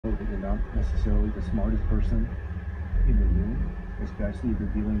They're not necessarily the smartest person in the room, especially if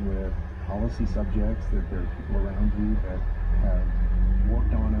you're dealing with policy subjects, that there are people around you that have worked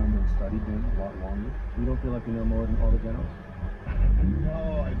on them and studied them a lot longer. You don't feel like you know more than all the generals?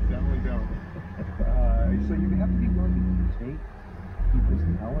 No, I definitely don't. So you have to be willing to take people's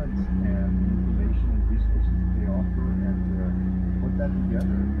talents and information and resources that they offer and put that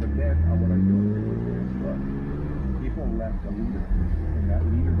together. But then what I do agree with is, look, people elect a leader, and that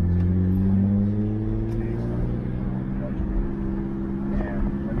leader is based on judgment. And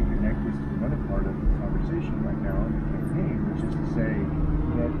let me connect this to another part of the conversation right now in the campaign, which is to say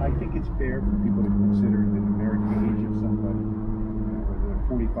that I think it's fair for people to consider the numeric age of somebody, whether they're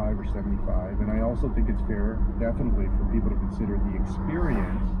 45 or 75, and I also think it's fair, definitely, for people to consider the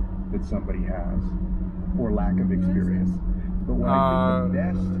experience that somebody has, or lack of experience. But what I think the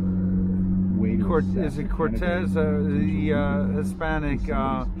best way to is it Cortez, the Hispanic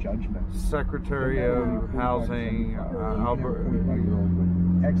Secretary of Housing, Albert? 45-year-old with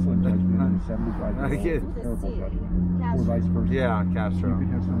excellent judgment and 75-year-old with terrible judgment, or vice versa. Yeah, Castro. You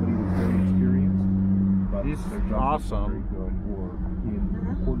could have somebody who's very experienced, but he's their judgment's awesome. very good, or in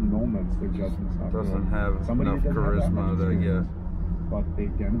important moments their judgment's not Doesn't good. have Somebody enough who doesn't have that charisma much to experience, but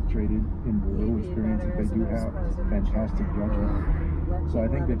they've demonstrated in the little experience that they do have fantastic judgment. So I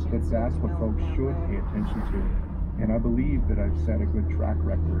think that's what folks should pay attention to. And I believe that I've set a good track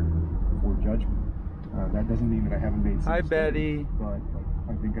record for judgment. That doesn't mean that I haven't made some Hi, mistakes, Betty. but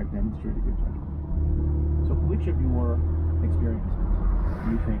I think I've demonstrated good judgment. So which of your experiences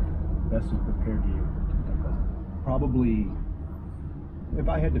do you think best has prepared you to become president? Probably, if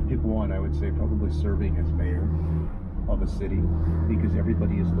I had to pick one, I would say probably serving as mayor of a city, because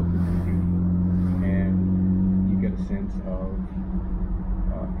everybody is looking at you, and you get a sense of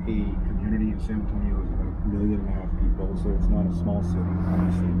a community in San Antonio is about 1.5 million people, so it's not a small city,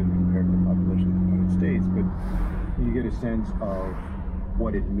 obviously, compared to the population of the United States, but you get a sense of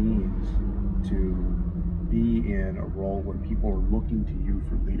what it means to be in a role where people are looking to you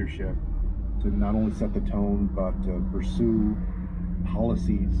for leadership, to not only set the tone, but to pursue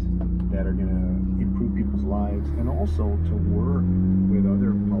policies that are going to improve people's lives, and also to work with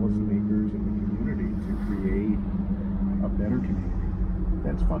other policymakers in the community to create a better community.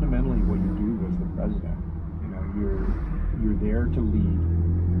 That's fundamentally what you do as the president. You know, you're there to lead.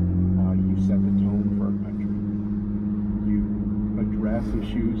 You set the tone for our country. You address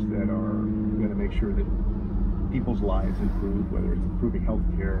issues that are going to make sure that people's lives improve, whether it's improving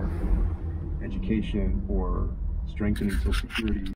healthcare, education, or strengthening Social Security.